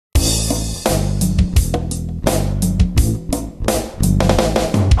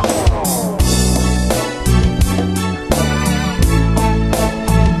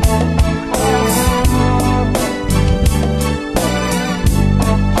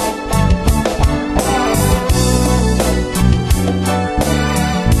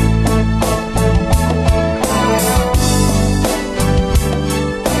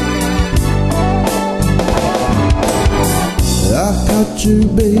want you,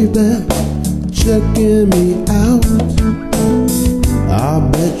 baby, checking me out. I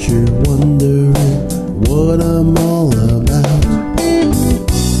bet you're wondering what I'm all about.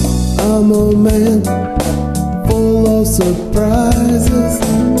 I'm a man full of surprises,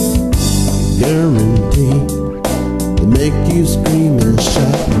 guaranteed to make you scream and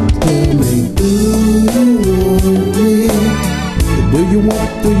shout. Tell me, do you want me? Do you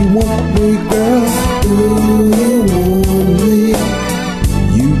want me, girl? Do you want me?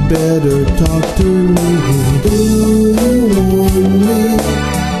 You better talk to me. Do you want me?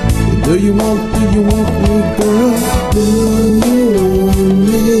 Do you want me, girl? Do you want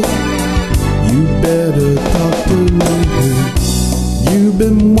me? You better talk to me. You've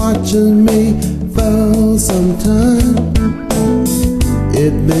been watching me for some time.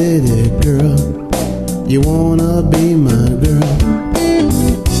 Admit it, girl, you wanna be my girl.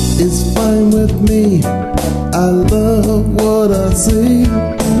 It's fine with me, I love what I see.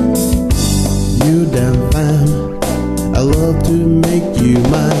 You damn fine, I love to make you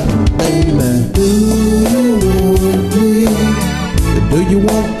mine, baby. Do you want me?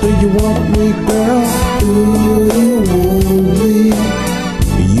 Do you want me, girl? Do you want me?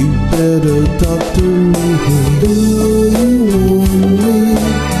 You better talk to me. Do you want me?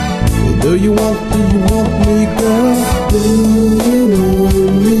 Do you want me, girl? Do you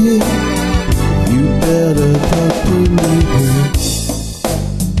want me? You better talk to me.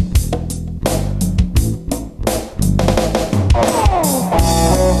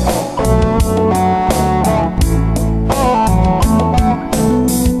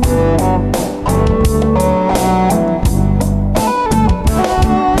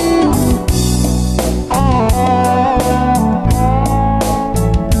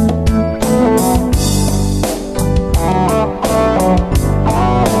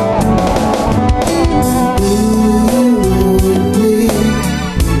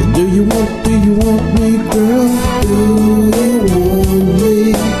 Do you want me, girl? Do you want me?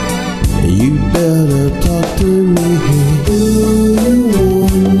 You better talk to me.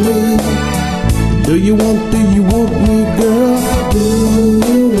 Do you want me? Do you want me, girl? Do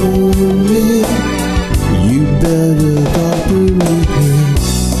you want me? You better talk to me.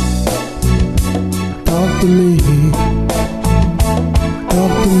 Talk to me.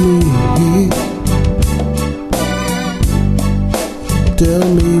 Talk to me. Tell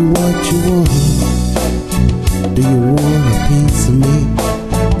me what you want. Do you want a piece of me?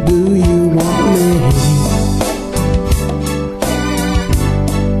 Do you want me?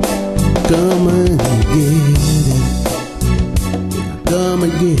 Come and get it. Come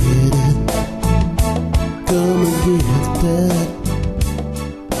and get it. Come and get that.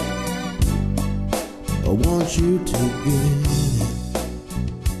 I want you to get it.